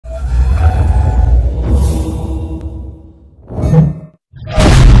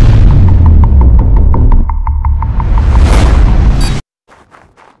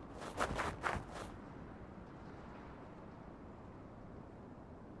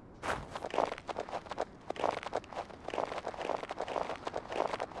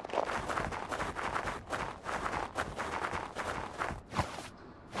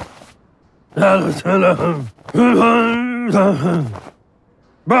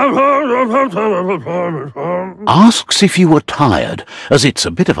Asks if you were tired, as it's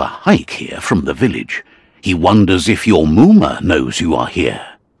a bit of a hike here from the village. He wonders if your Mooma knows you are here.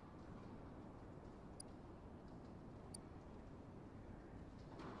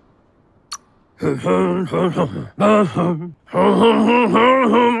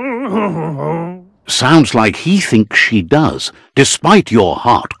 Sounds like he thinks she does, despite your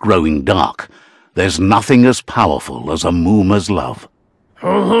heart growing dark. There's nothing as powerful as a Mooma's love.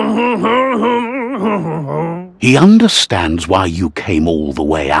 He understands why you came all the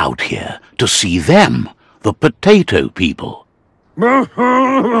way out here, to see them, the potato people.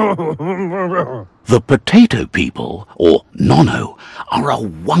 The potato people, or Nono, are a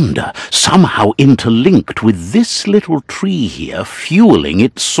wonder, somehow interlinked with this little tree here fueling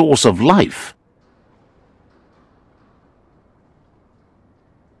its source of life.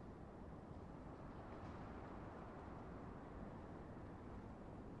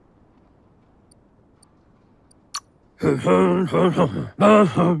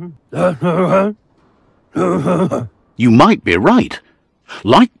 You might be right.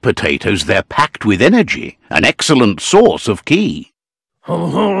 Like potatoes, they're packed with energy, an excellent source of ki.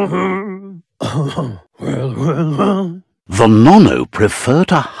 The Nono prefer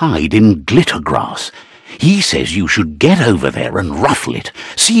to hide in glitter grass. He says you should get over there and ruffle it.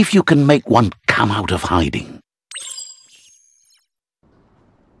 See if you can make one come out of hiding.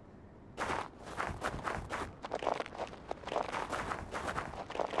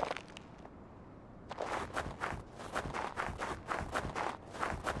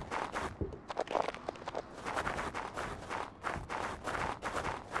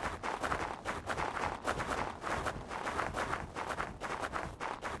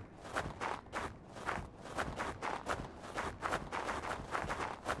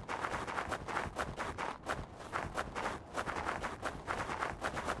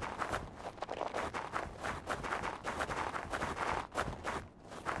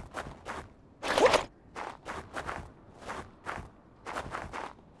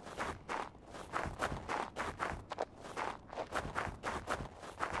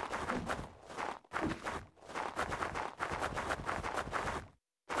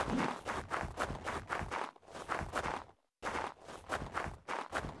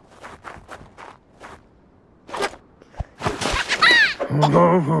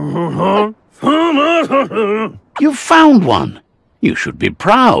 You've found one. You should be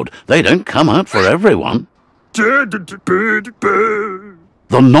proud. They don't come out for everyone.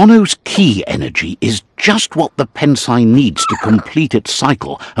 The Nono's ki energy is just what the Pensai needs to complete its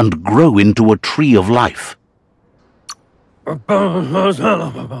cycle and grow into a tree of life.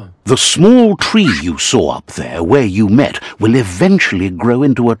 The small tree you saw up there where you met will eventually grow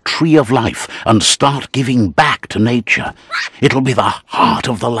into a tree of life and start giving back to nature. It'll be the heart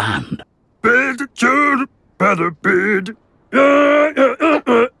of the land.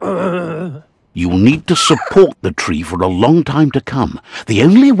 You'll need to support the tree for a long time to come. The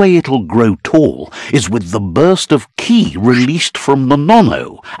only way it'll grow tall is with the burst of ki released from the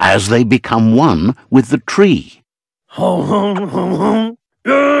Nono as they become one with the tree.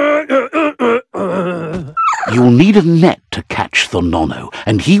 You'll need a net to catch the Nono,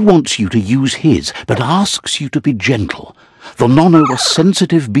 and he wants you to use his, but asks you to be gentle. The Nono are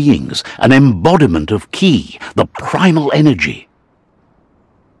sensitive beings, an embodiment of ki, the primal energy.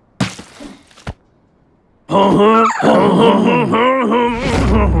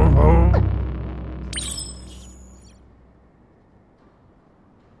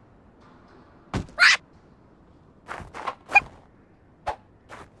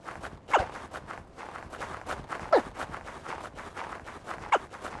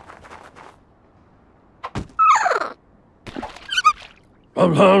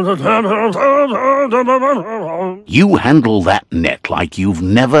 You handle that net like you've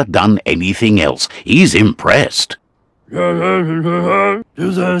never done anything else. He's impressed.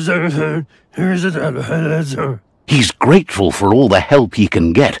 He's grateful for all the help he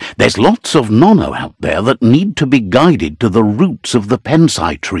can get. There's lots of Nono out there that need to be guided to the roots of the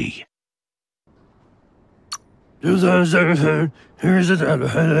Pensai tree.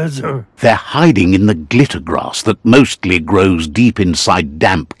 They're hiding in the glitter grass that mostly grows deep inside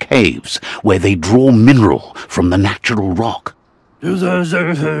damp caves, where they draw mineral from the natural rock.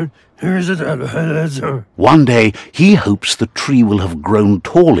 One day, he hopes the tree will have grown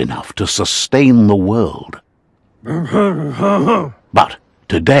tall enough to sustain the world. But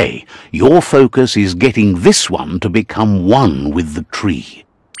today, your focus is getting this one to become one with the tree.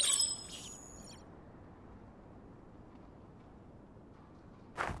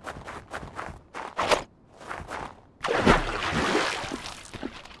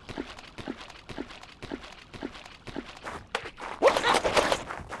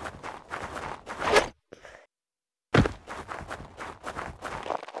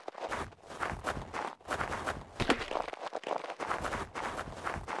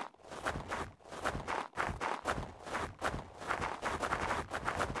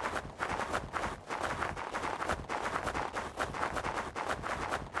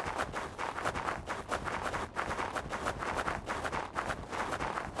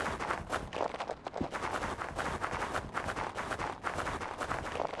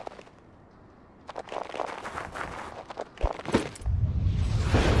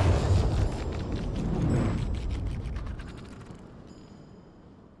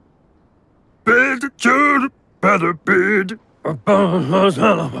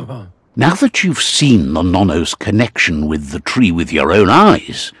 Now that you've seen the Nono's connection with the tree with your own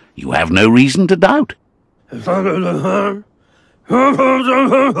eyes, you have no reason to doubt.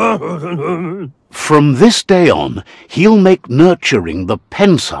 From this day on, he'll make nurturing the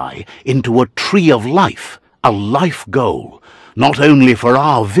Pensai into a tree of life, a life goal, not only for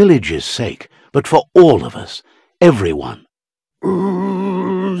our village's sake, but for all of us, everyone.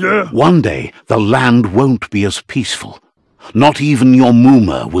 One day, the land won't be as peaceful. Not even your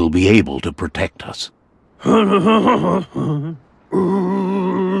Muma will be able to protect us.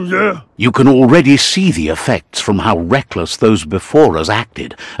 You can already see the effects from how reckless those before us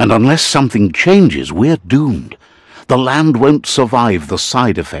acted, and unless something changes, we're doomed. The land won't survive the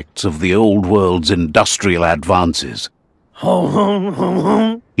side effects of the old world's industrial advances.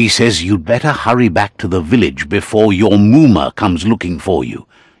 He says you'd better hurry back to the village before your Muma comes looking for you.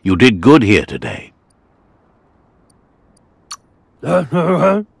 You did good here today.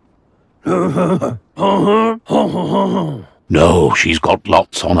 No, she's got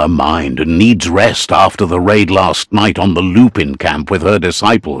lots on her mind and needs rest after the raid last night on the Lupin camp with her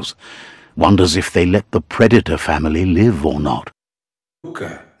disciples. Wonders if they let the Predator family live or not.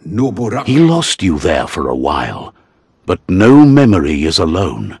 He lost you there for a while, but no memory is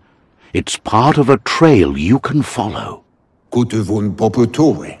alone. It's part of a trail you can follow.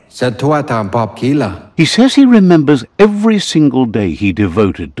 He says he remembers every single day he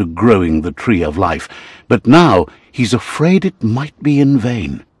devoted to growing the Tree of Life, but now he's afraid it might be in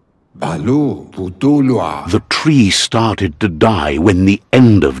vain. The tree started to die when the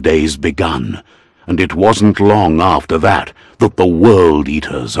end of days begun, and it wasn't long after that that the World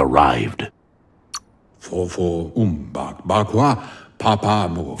Eaters arrived.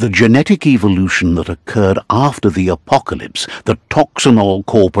 The genetic evolution that occurred after the apocalypse the Toxinol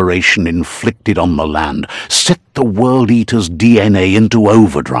Corporation inflicted on the land set the World Eater's DNA into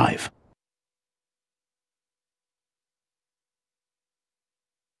overdrive.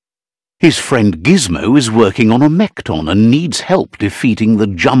 His friend Gizmo is working on a Mekton and needs help defeating the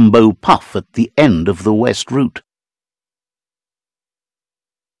Jumbo Puff at the end of the West Route.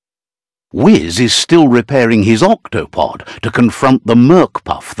 Wiz is still repairing his octopod to confront the Merc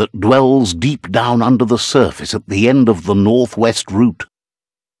Puff that dwells deep down under the surface at the end of the Northwest Route.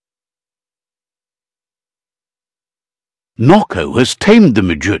 Noko has tamed the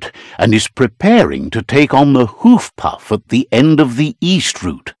Mutant and is preparing to take on the Hoof Puff at the end of the East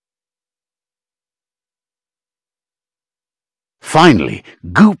Route. Finally,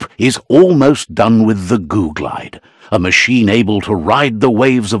 Goop is almost done with the Goo Glide, a machine able to ride the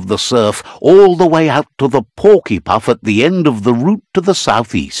waves of the surf all the way out to the Porky Puff at the end of the route to the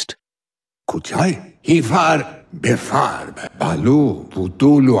southeast.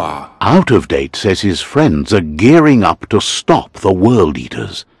 Out of Date says his friends are gearing up to stop the World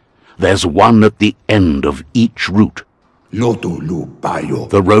Eaters. There's one at the end of each route.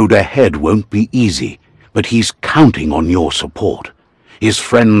 The road ahead won't be easy, but he's counting on your support. His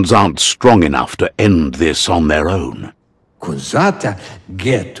friends aren't strong enough to end this on their own.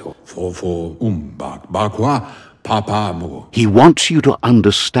 He wants you to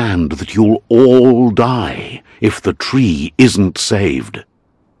understand that you'll all die if the tree isn't saved.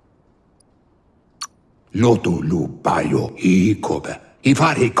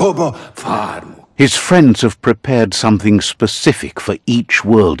 His friends have prepared something specific for each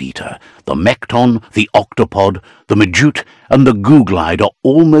World Eater. The Mekton, the Octopod, the Mutant, and the Goo Glide are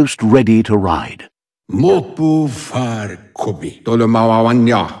almost ready to ride.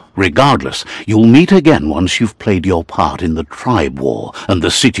 Regardless, you'll meet again once you've played your part in the tribe war and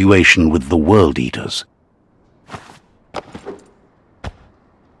the situation with the World Eaters.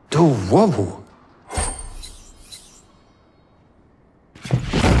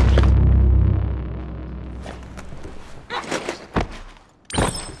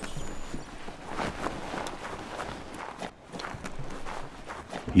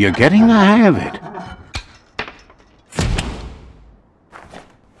 You're getting the hang of it.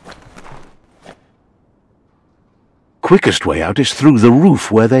 Quickest way out is through the roof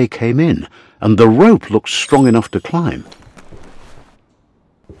where they came in, and the rope looks strong enough to climb.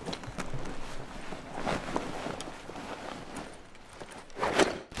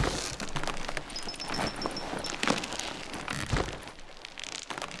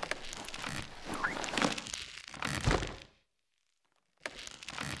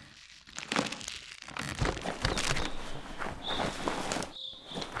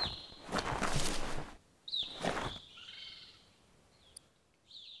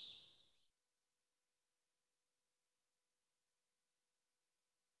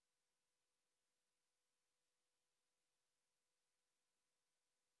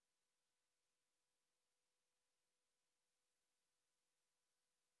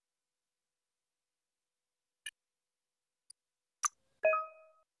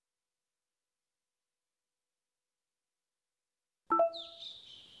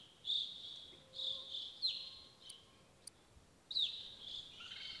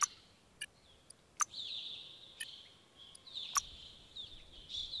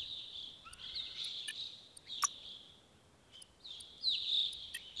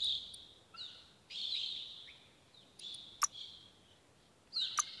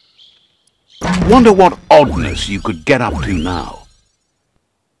 Wonder what oddness you could get up to now.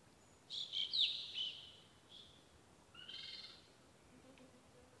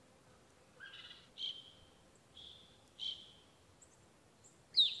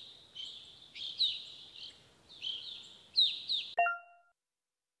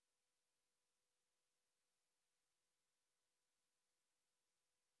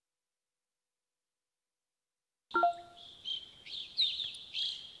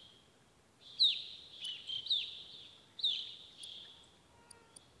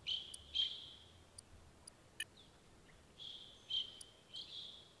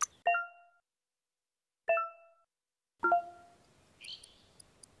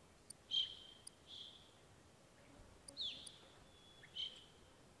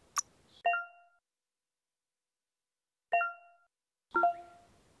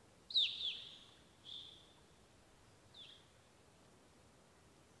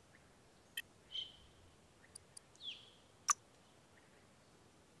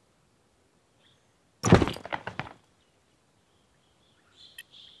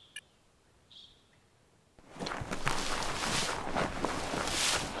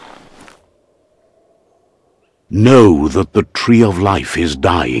 Know that the Tree of Life is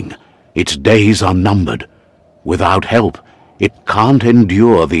dying. Its days are numbered. Without help, it can't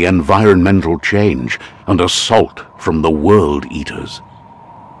endure the environmental change and assault from the World Eaters.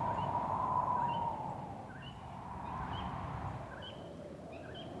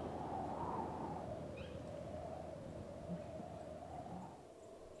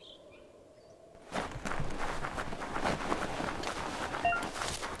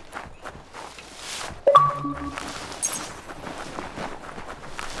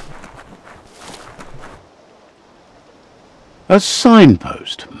 A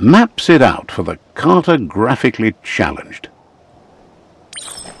signpost maps it out for the cartographically challenged.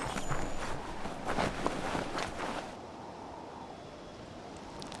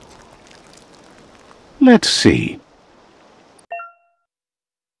 Let's see.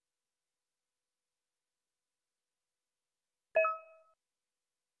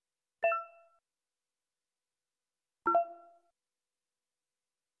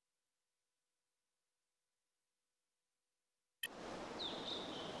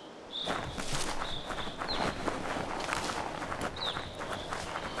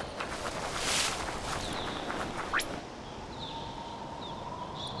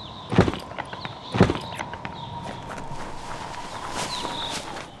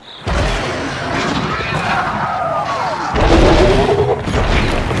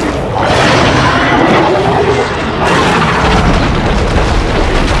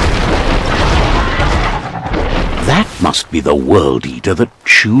 Must be the World Eater that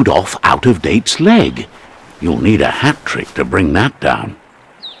chewed off Out-of-Date's leg. You'll need a hat trick to bring that down.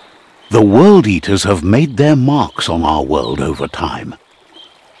 The World Eaters have made their marks on our world over time.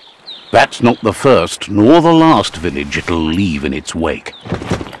 That's not the first nor the last village it'll leave in its wake.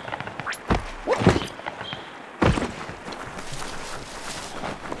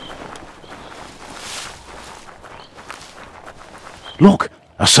 Look,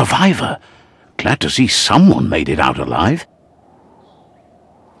 a survivor. Glad to see someone made it out alive.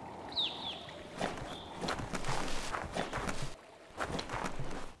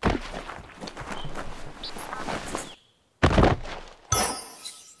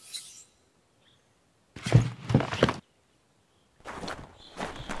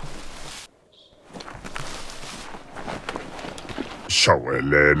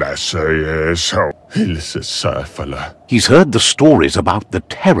 He's heard the stories about the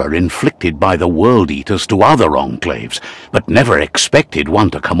terror inflicted by the World Eaters to other enclaves, but never expected one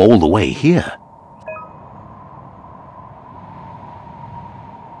to come all the way here.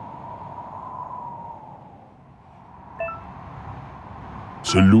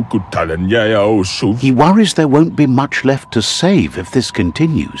 He worries there won't be much left to save if this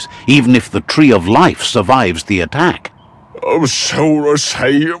continues, even if the Tree of Life survives the attack.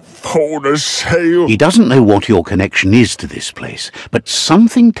 He doesn't know what your connection is to this place, but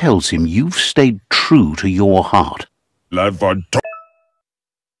something tells him you've stayed true to your heart.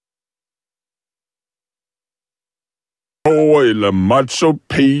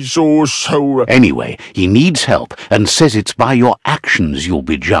 Anyway, he needs help and says it's by your actions you'll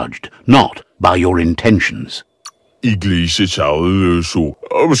be judged, not by your intentions.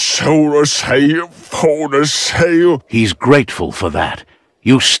 He's grateful for that.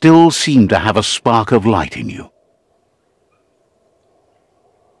 You still seem to have a spark of light in you.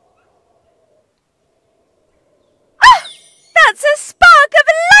 Ah! That's a spark of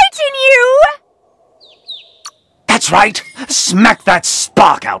light in you! That's That's right. Smack that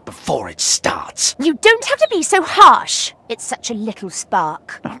spark out before it starts. You don't have to be so harsh. It's such a little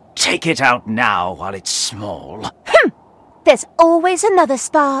spark. Take it out now while it's small. There's always another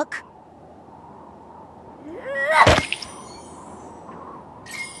spark.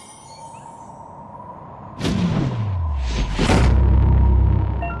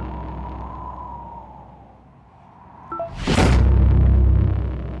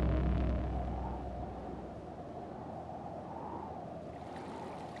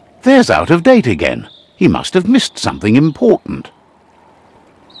 There's Out of Date again. He must have missed something important.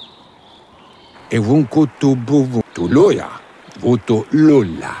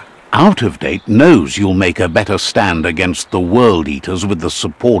 Out of Date knows you'll make a better stand against the World Eaters with the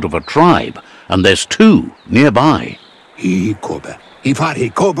support of a tribe, and there's two nearby. The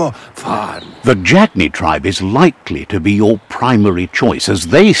Jagni tribe is likely to be your primary choice as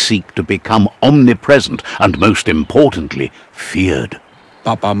they seek to become omnipresent and, most importantly, feared.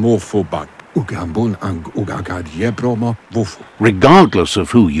 Regardless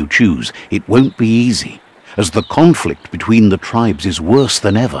of who you choose, it won't be easy, as the conflict between the tribes is worse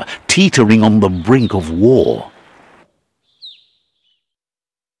than ever, teetering on the brink of war.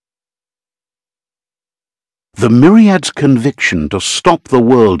 The Myriad's conviction to stop the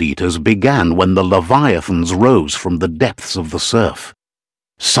World Eaters began when the Leviathans rose from the depths of the surf.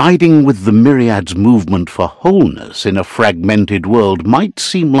 Siding with the Myriad's movement for wholeness in a fragmented world might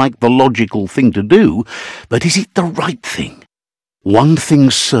seem like the logical thing to do, but is it the right thing? One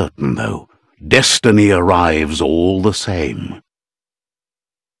thing's certain, though. Destiny arrives all the same.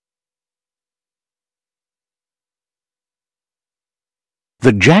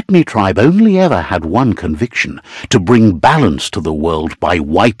 The Jagni tribe only ever had one conviction: to bring balance to the world by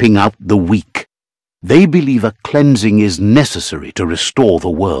wiping out the weak. They believe a cleansing is necessary to restore the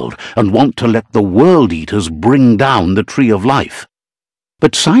world, and want to let the World Eaters bring down the Tree of Life.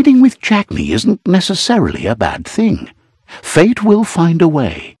 But siding with Jagni isn't necessarily a bad thing. Fate will find a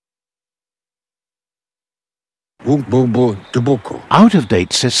way. Out of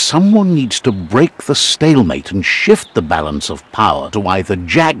Date says someone needs to break the stalemate and shift the balance of power to either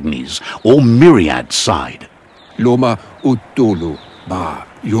Jagni's or Myriad's side.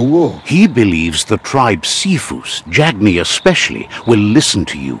 He believes the tribe Sifus, Jagni especially, will listen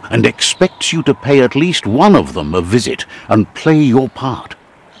to you and expects you to pay at least one of them a visit and play your part.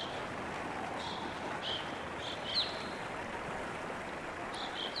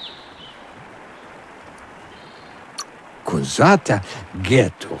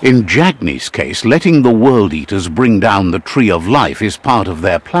 In Jagni's case, letting the World Eaters bring down the Tree of Life is part of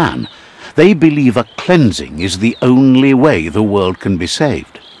their plan. They believe a cleansing is the only way the world can be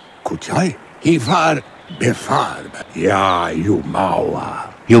saved.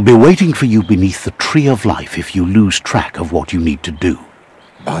 He'll be waiting for you beneath the Tree of Life if you lose track of what you need to do.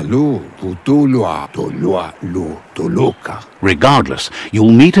 Regardless,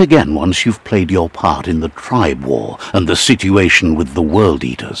 you'll meet again once you've played your part in the tribe war and the situation with the World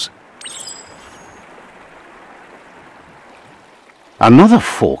Eaters. Another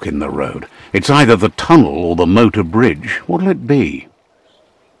fork in the road. It's either the tunnel or the motor bridge. What'll it be?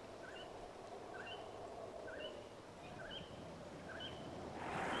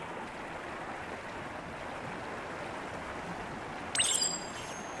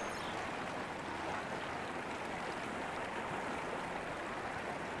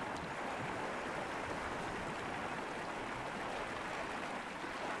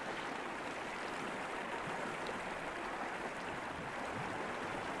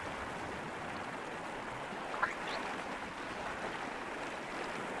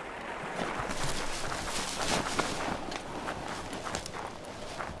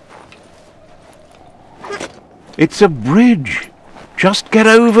 It's a bridge. Just get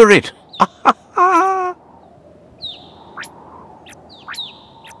over it.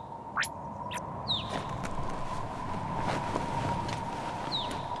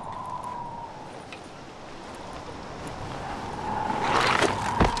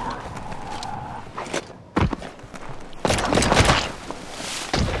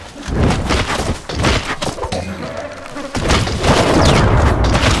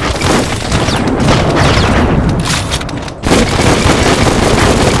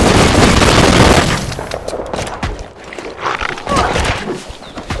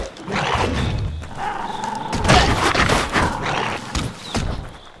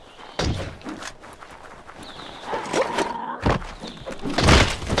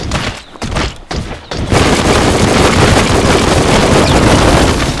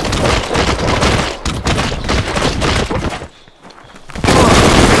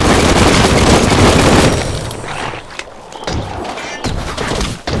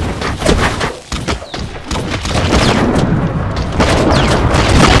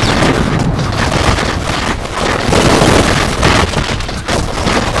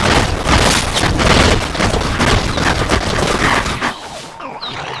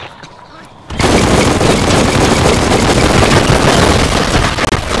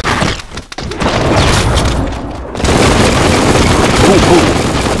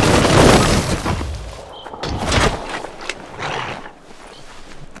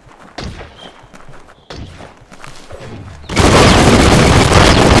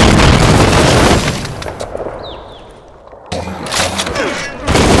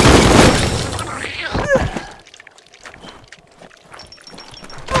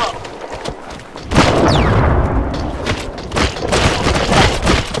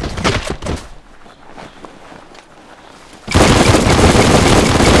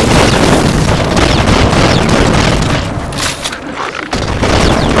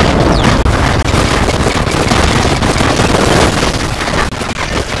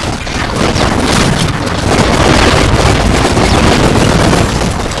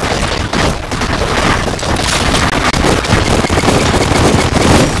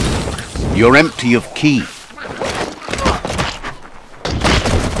 You're empty of ki.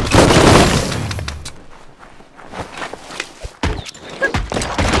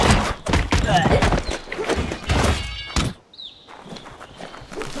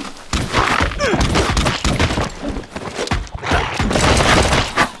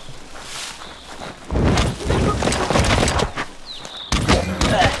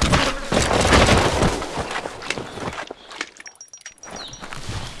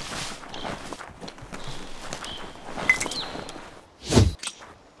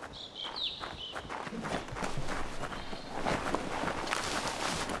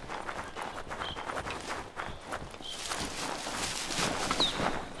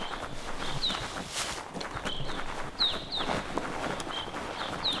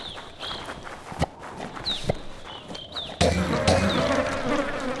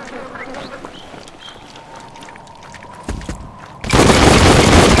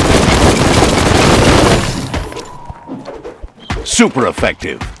 Super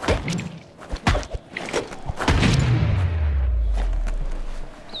effective.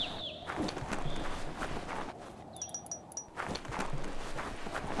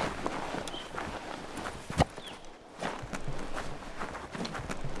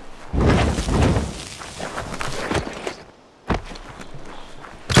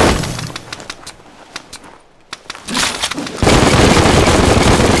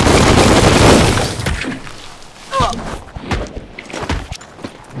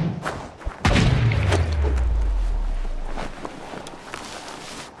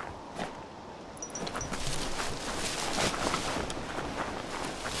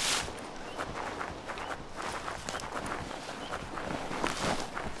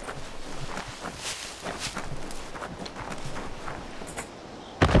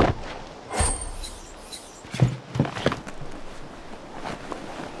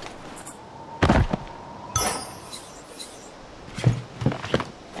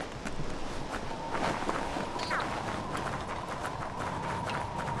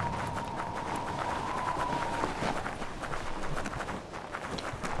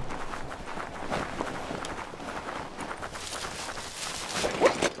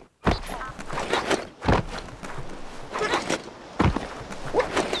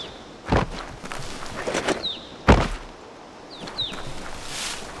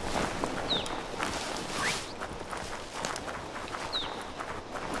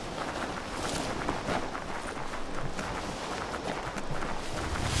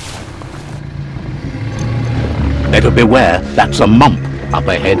 Better beware, that's a mump up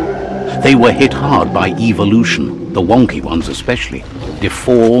ahead. They were hit hard by evolution, the wonky ones especially,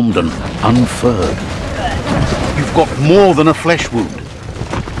 deformed and unfurred. You've got more than a flesh wound.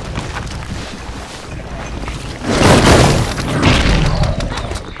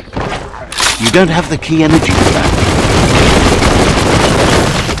 You don't have the key energy for that.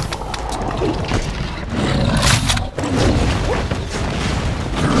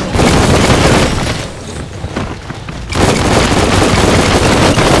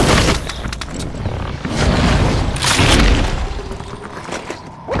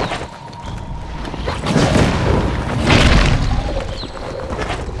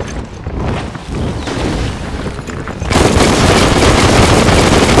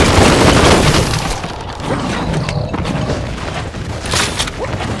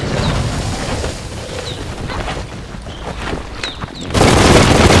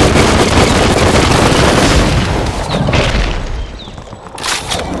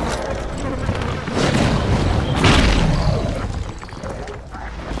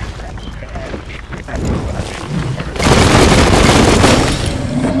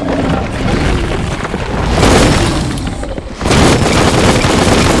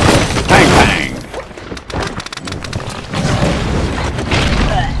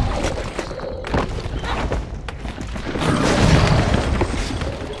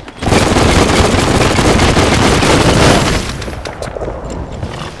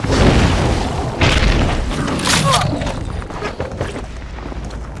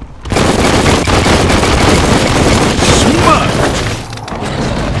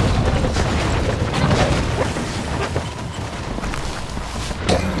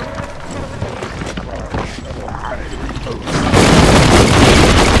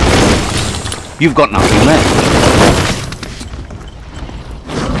 You've got nothing left.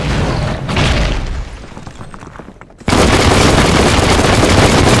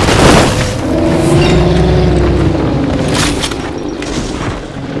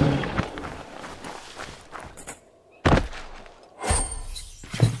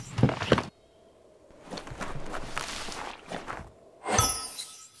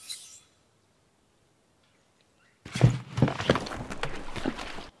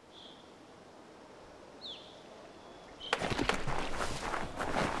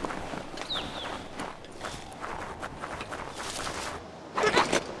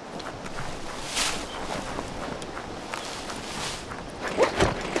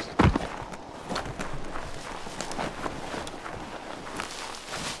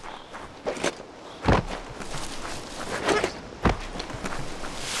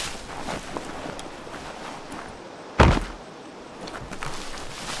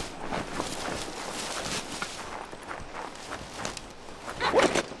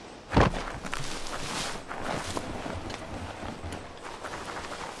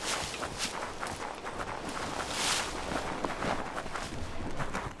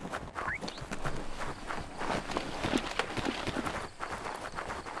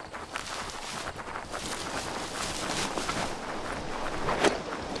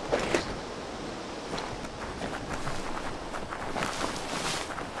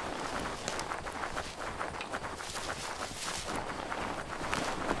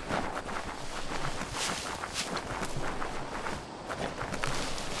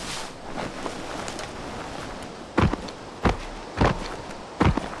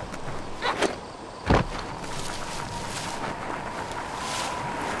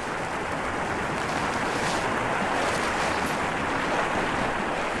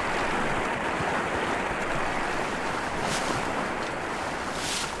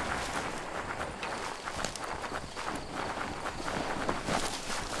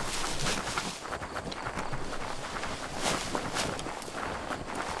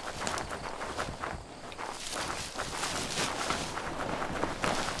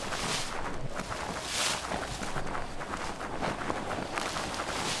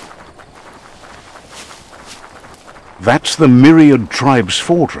 That's the Myriad tribe's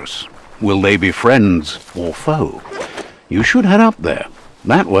fortress. Will they be friends or foe? You should head up there.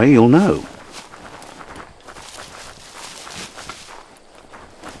 That way you'll know.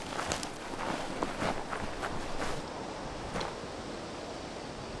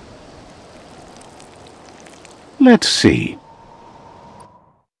 Let's see.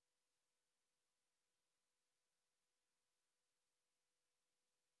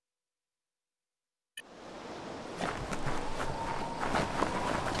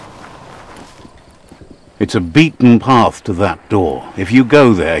 It's a beaten path to that door. If you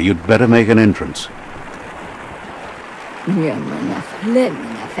go there, you'd better make an entrance.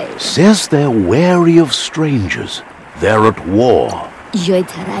 Says they're wary of strangers. They're at war.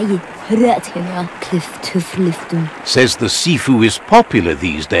 Says the Sifu is popular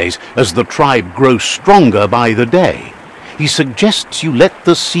these days as the tribe grows stronger by the day. He suggests you let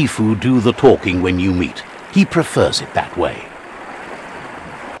the Sifu do the talking when you meet. He prefers it that way.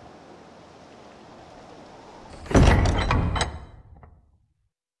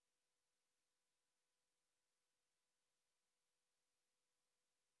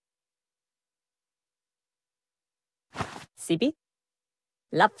 Sibi?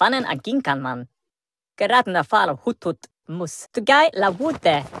 La fanen agin kan man. Geratna fal hutut mus. Tugai la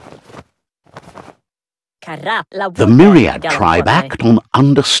wute. The Myriad tribe act on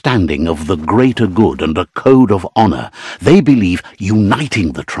understanding of the greater good and a code of honor. They believe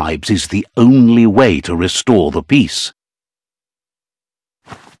uniting the tribes is the only way to restore the peace.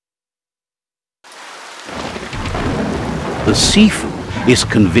 The Sifu is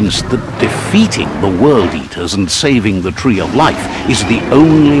convinced that defeating the World Eaters and saving the Tree of Life is the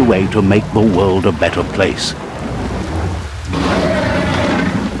only way to make the world a better place.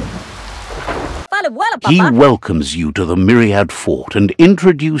 He welcomes you to the Myriad fort and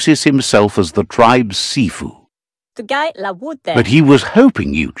introduces himself as the tribe's Sifu. But he was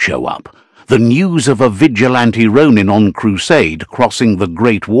hoping you'd show up. The news of a vigilante Ronin on crusade crossing the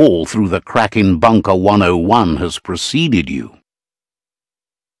Great Wall through the crack in Bunker 101 has preceded you.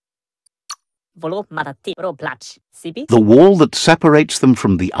 The wall that separates them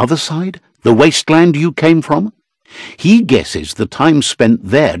from the other side? The wasteland you came from? He guesses the time spent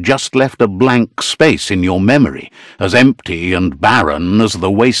there just left a blank space in your memory, as empty and barren as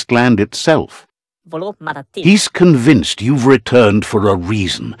the wasteland itself. He's convinced you've returned for a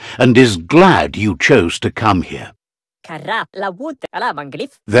reason, and is glad you chose to come here.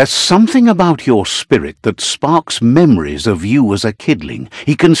 There's something about your spirit that sparks memories of you as a kidling.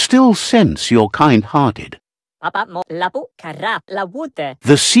 He can still sense you're kind-hearted. The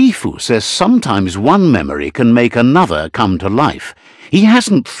Sifu says sometimes one memory can make another come to life. He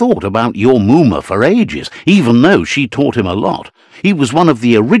hasn't thought about your Muma for ages, even though she taught him a lot. He was one of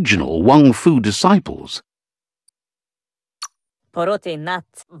the original Wang Fu disciples. Your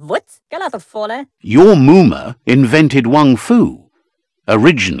Muma invented Wang Fu.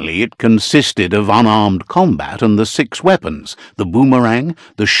 Originally it consisted of unarmed combat and the 6 weapons, the boomerang,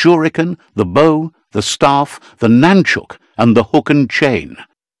 the shuriken, the bow, the staff, the nunchuk, and the hook and chain.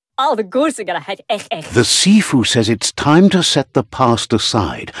 The Sifu says it's time to set the past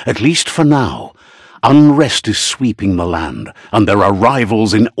aside, at least for now. Unrest is sweeping the land, and there are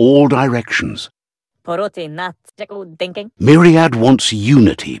rivals in all directions. Myriad wants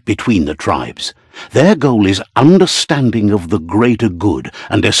unity between the tribes. Their goal is understanding of the greater good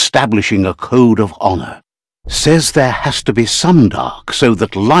and establishing a code of honor. Says there has to be some dark so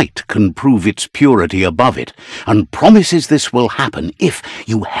that light can prove its purity above it, and promises this will happen if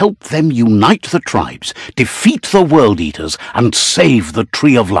you help them unite the tribes, defeat the World Eaters, and save the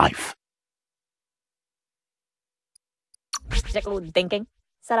Tree of Life.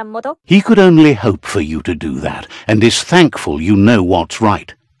 He could only hope for you to do that, and is thankful you know what's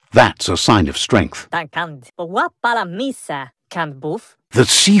right. That's a sign of strength. The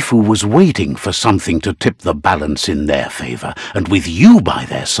Sifu was waiting for something to tip the balance in their favor, and with you by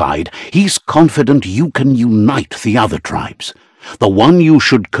their side, he's confident you can unite the other tribes. The one you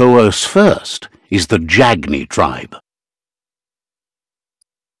should coerce first is the Jagni tribe.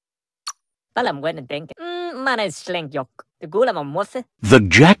 The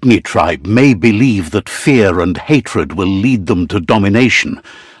Jagni tribe may believe that fear and hatred will lead them to domination.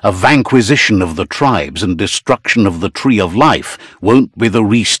 A vanquisition of the tribes and destruction of the Tree of Life won't be the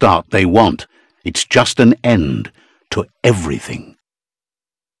restart they want. It's just an end to everything.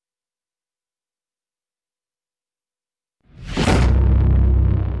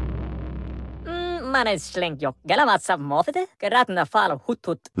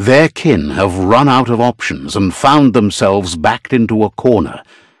 Their kin have run out of options and found themselves backed into a corner.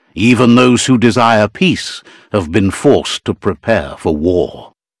 Even those who desire peace have been forced to prepare for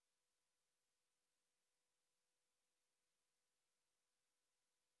war.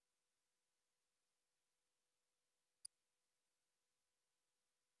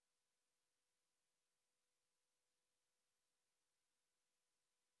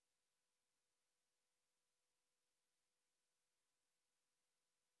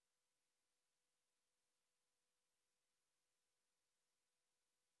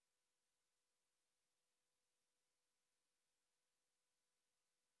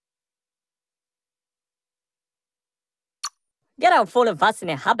 Get out full of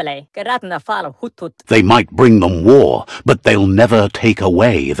vassine habele, geratna fal hutut. They might bring them war, but they'll never take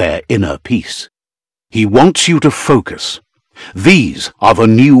away their inner peace. He wants you to focus. These are the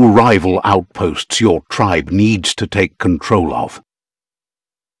new rival outposts your tribe needs to take control of.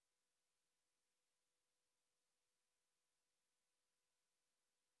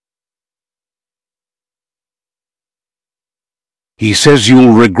 He says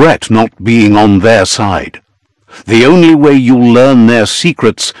you'll regret not being on their side. The only way you'll learn their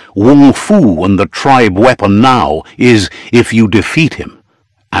secrets, Wung Fu and the tribe weapon now, is if you defeat him.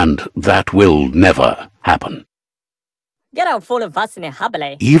 And that will never happen. Get out full of vassine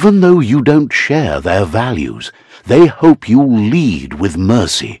habele. Even though you don't share their values, they hope you'll lead with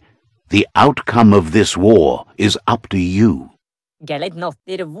mercy. The outcome of this war is up to you. Gelet not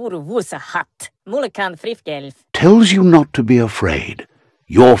dir vuru vusa hat. Mulekan frifgelf. Tells you not to be afraid.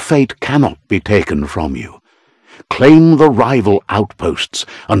 Your fate cannot be taken from you. Claim the rival outposts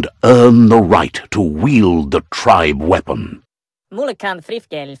and earn the right to wield the tribe weapon. Mulekan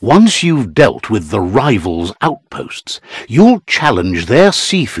frifgelf. Once you've dealt with the rivals' outposts, you'll challenge their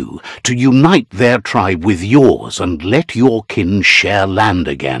Sifu to unite their tribe with yours and let your kin share land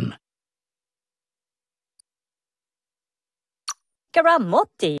again.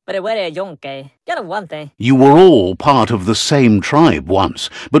 Karamotti, but where yonke. Get a one thing. You were all part of the same tribe once,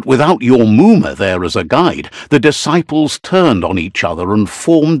 but without your Muma there as a guide, the disciples turned on each other and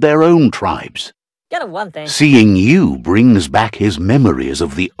formed their own tribes. Get a one thing. Seeing you brings back his memories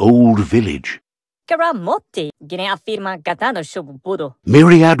of the old village. Karamotti, gine afirma gatano shubudo.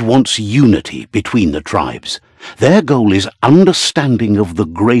 Myriad wants unity between the tribes. Their goal is understanding of the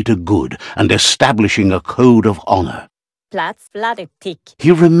greater good and establishing a code of honor. Plats tick.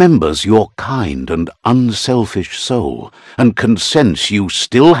 He remembers your kind and unselfish soul, and can sense you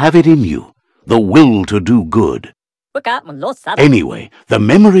still have it in you, the will to do good. Anyway, the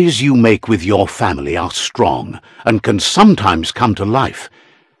memories you make with your family are strong, and can sometimes come to life.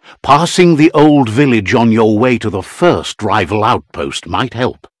 Passing the old village on your way to the first rival outpost might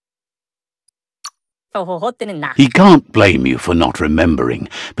help. He can't blame you for not remembering,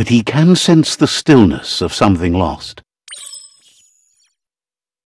 but he can sense the stillness of something lost.